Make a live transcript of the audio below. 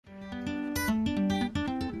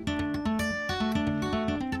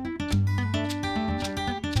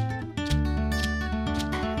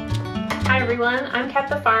everyone, I'm Kat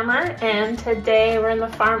the Farmer, and today we're in the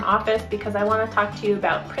farm office because I want to talk to you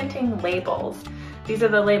about printing labels. These are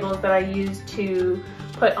the labels that I use to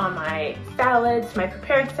put on my salads, my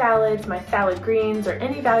prepared salads, my salad greens, or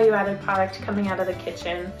any value-added product coming out of the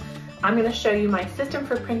kitchen. I'm going to show you my system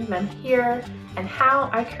for printing them here and how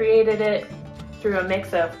I created it through a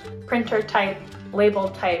mix of printer type, label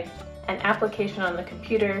type, and application on the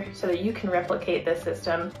computer so that you can replicate this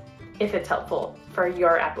system if it's helpful for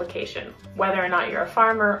your application. Whether or not you're a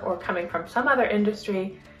farmer or coming from some other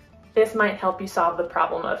industry, this might help you solve the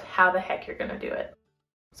problem of how the heck you're gonna do it.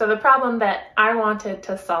 So the problem that I wanted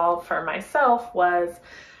to solve for myself was,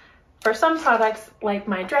 for some products like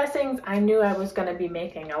my dressings, I knew I was gonna be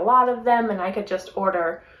making a lot of them and I could just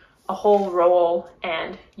order a whole roll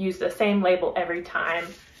and use the same label every time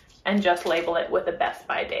and just label it with a best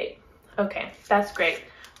by date. Okay, that's great.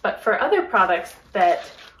 But for other products that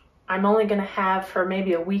I'm only gonna have for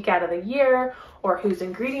maybe a week out of the year, or whose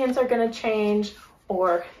ingredients are gonna change,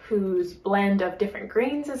 or whose blend of different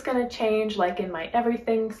greens is gonna change, like in my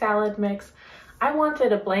everything salad mix, I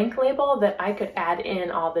wanted a blank label that I could add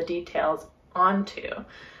in all the details onto.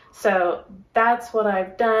 So that's what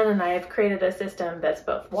I've done, and I have created a system that's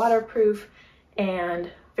both waterproof and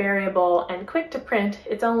variable and quick to print.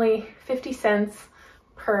 It's only 50 cents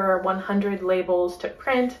per 100 labels to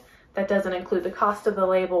print. That doesn't include the cost of the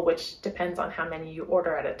label, which depends on how many you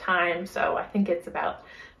order at a time. So I think it's about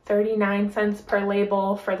 39 cents per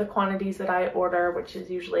label for the quantities that I order, which is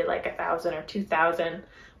usually like 1,000 or 2,000,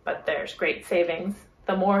 but there's great savings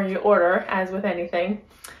the more you order, as with anything.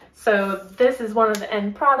 So this is one of the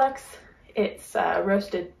end products. It's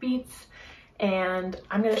roasted beets, and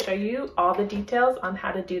I'm going to show you all the details on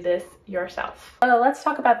how to do this yourself. So let's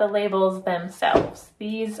talk about the labels themselves.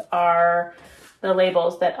 These are the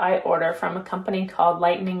labels that I order from a company called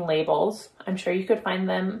Lightning Labels. I'm sure you could find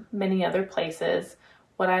them many other places.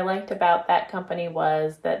 What I liked about that company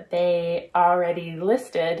was that they already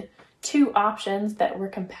listed 2 options that were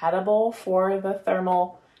compatible for the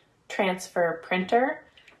thermal transfer printer.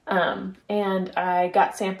 And I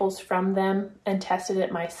got samples from them and tested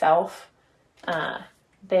it myself.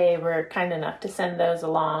 They were kind enough to send those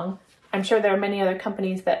along. I'm sure there are many other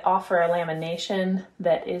companies that offer a lamination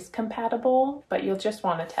that is compatible, but you'll just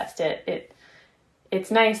want to test it.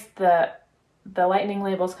 It's nice. The Lightning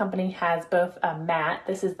Labels company has both a matte,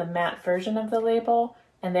 this is the matte version of the label,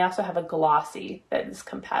 and they also have a glossy that is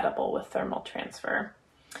compatible with thermal transfer.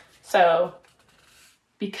 So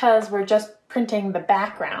because we're just printing the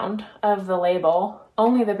background of the label,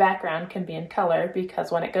 only the background can be in color,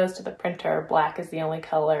 because when it goes to the printer, black is the only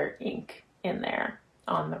color ink in there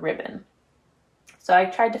on the ribbon. So I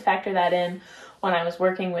tried to factor that in when I was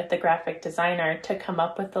working with the graphic designer to come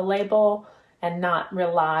up with the label and not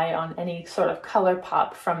rely on any sort of color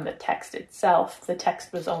pop from the text itself. The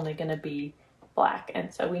text was only going to be black,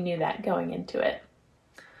 and so we knew that going into it.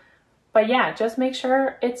 But yeah, just make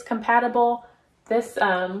sure it's compatible. This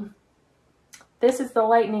is the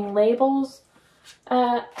Lightning Labels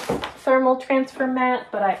thermal transfer mat,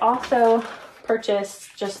 but I also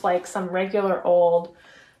purchased just like some regular old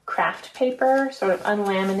craft paper, sort of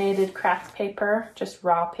unlaminated craft paper, just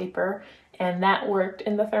raw paper, and that worked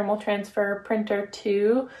in the thermal transfer printer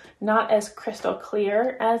too. Not as crystal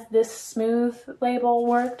clear as this smooth label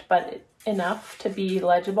worked, but enough to be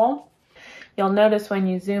legible. You'll notice when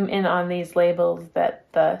you zoom in on these labels that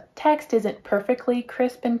the text isn't perfectly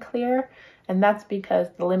crisp and clear, and that's because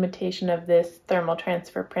the limitation of this thermal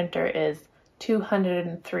transfer printer is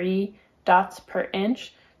 203 dots per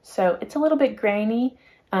inch, so it's a little bit grainy,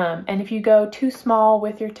 and if you go too small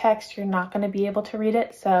with your text, you're not going to be able to read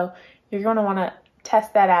it. So you're going to want to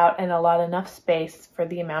test that out and allot enough space for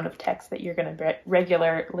the amount of text that you're going to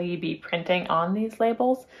regularly be printing on these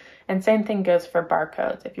labels. And same thing goes for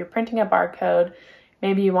barcodes. If you're printing a barcode,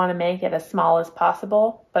 maybe you want to make it as small as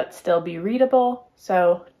possible but still be readable.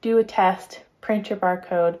 So do a test, print your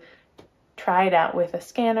barcode, try it out with a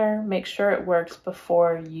scanner, make sure it works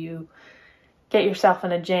before you get yourself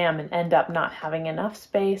in a jam and end up not having enough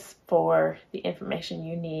space for the information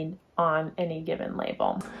you need on any given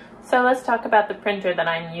label. So let's talk about the printer that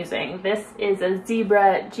I'm using. This is a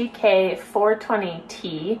Zebra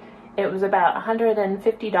GK420T. It was about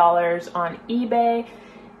 $150 on eBay,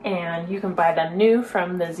 and you can buy them new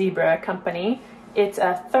from the Zebra company. It's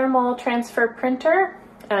a thermal transfer printer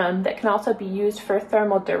that can also be used for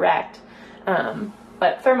thermal direct.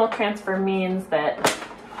 But thermal transfer means that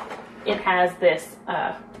it has this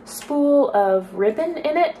spool of ribbon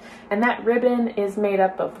in it, and that ribbon is made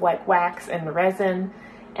up of like wax and resin,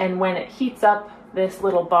 and when it heats up this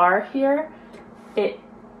little bar here, it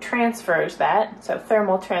transfers that, so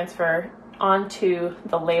thermal transfer onto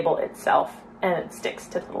the label itself and it sticks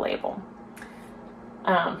to the label.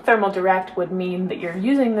 Thermal direct would mean that you're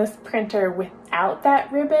using this printer without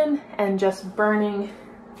that ribbon and just burning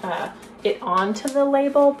it onto the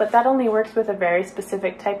label, but that only works with a very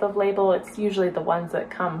specific type of label. It's usually the ones that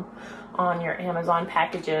come on your Amazon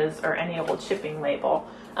packages or any old shipping label,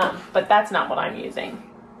 but that's not what I'm using.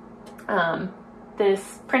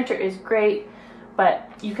 This printer is great,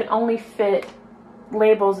 but you can only fit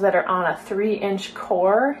labels that are on a 3-inch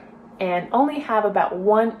core and only have about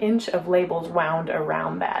 1 inch of labels wound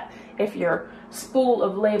around that. If your spool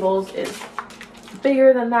of labels is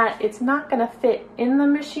bigger than that, it's not going to fit in the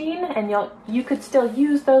machine, and you could still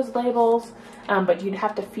use those labels, but you'd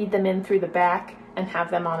have to feed them in through the back and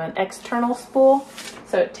have them on an external spool.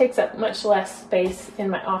 So it takes up much less space in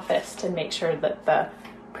my office to make sure that the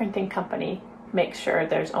printing company makes sure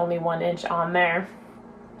there's only 1 inch on there.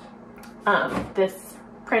 This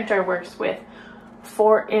printer works with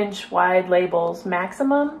 4-inch wide labels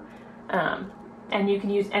maximum, and you can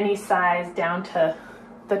use any size down to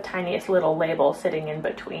the tiniest little label sitting in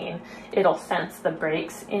between. It'll sense the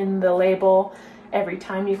breaks in the label every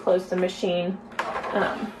time you close the machine.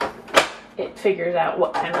 It figures out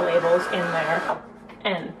what kind of label's in there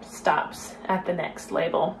and stops at the next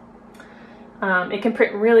label. It can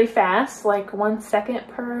print really fast, like 1 second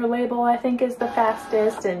per label I think is the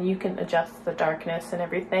fastest, and you can adjust the darkness and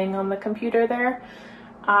everything on the computer there.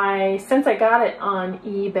 Since I got it on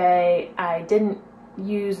eBay, I didn't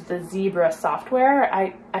use the Zebra software.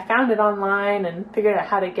 I found it online and figured out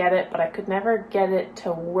how to get it, but I could never get it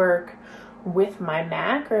to work with my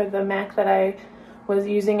Mac or the Mac that I was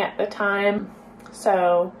using at the time.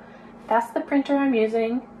 So that's the printer I'm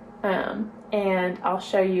using. And I'll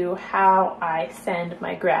show you how I send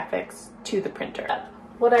my graphics to the printer.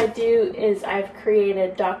 What I do is I've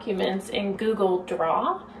created documents in Google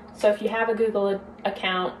Draw. So if you have a Google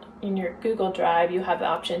account in your Google Drive, you have the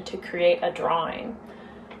option to create a drawing.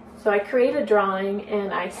 So I create a drawing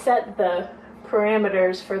and I set the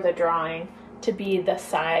parameters for the drawing to be the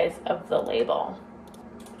size of the label.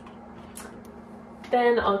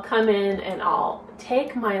 Then I'll come in and I'll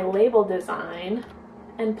take my label design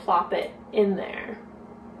and plop it in there.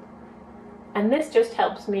 And this just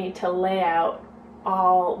helps me to lay out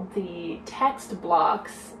all the text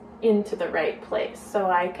blocks into the right place,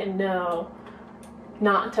 so I can know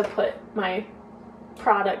not to put my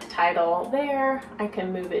product title there. I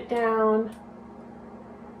can move it down,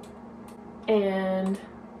 and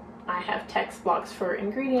I have text blocks for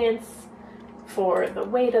ingredients, for the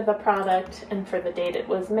weight of the product, and for the date it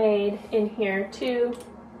was made in here too.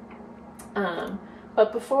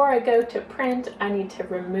 But before I go to print, I need to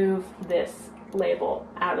remove this label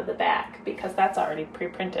out of the back because that's already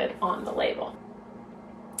pre-printed on the label.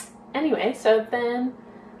 Anyway, so then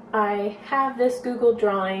I have this Google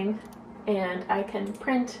drawing and I can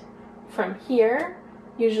print from here.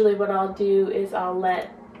 Usually what I'll do is I'll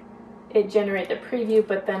let it generate the preview,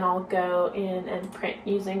 but then I'll go in and print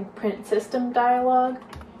using print system dialog.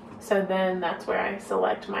 So then that's where I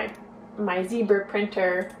select my Zebra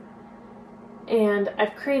printer. And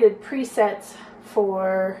I've created presets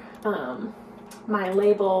for my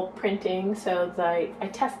label printing, so that I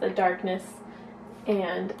test the darkness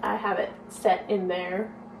and I have it set in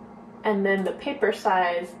there. And then the paper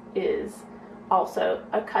size is also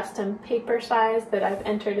a custom paper size that I've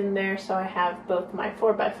entered in there, so I have both my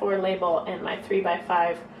 4x4 label and my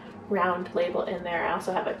 3x5 round label in there. I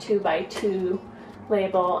also have a 2x2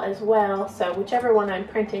 label as well, so whichever one I'm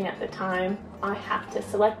printing at the time, I have to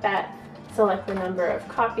select that, select the number of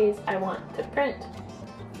copies I want to print,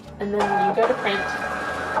 and then when you go to print,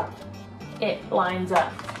 it lines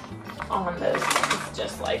up on those things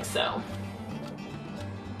just like so.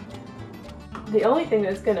 The only thing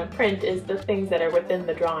that's going to print is the things that are within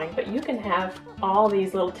the drawing, but you can have all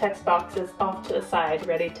these little text boxes off to the side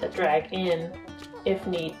ready to drag in if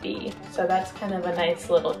need be. So that's kind of a nice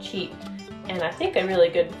little cheat, and I think a really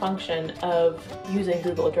good function of using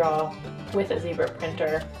Google Draw with a Zebra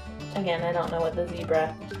printer. Again, I don't know what the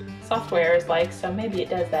Zebra software is like, so maybe it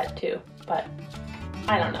does that too, but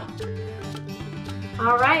I don't know.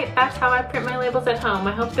 Alright, that's how I print my labels at home.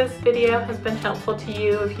 I hope this video has been helpful to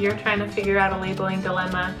you if you're trying to figure out a labeling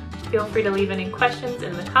dilemma. Feel free to leave any questions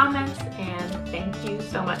in the comments, and thank you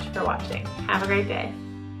so much for watching. Have a great day.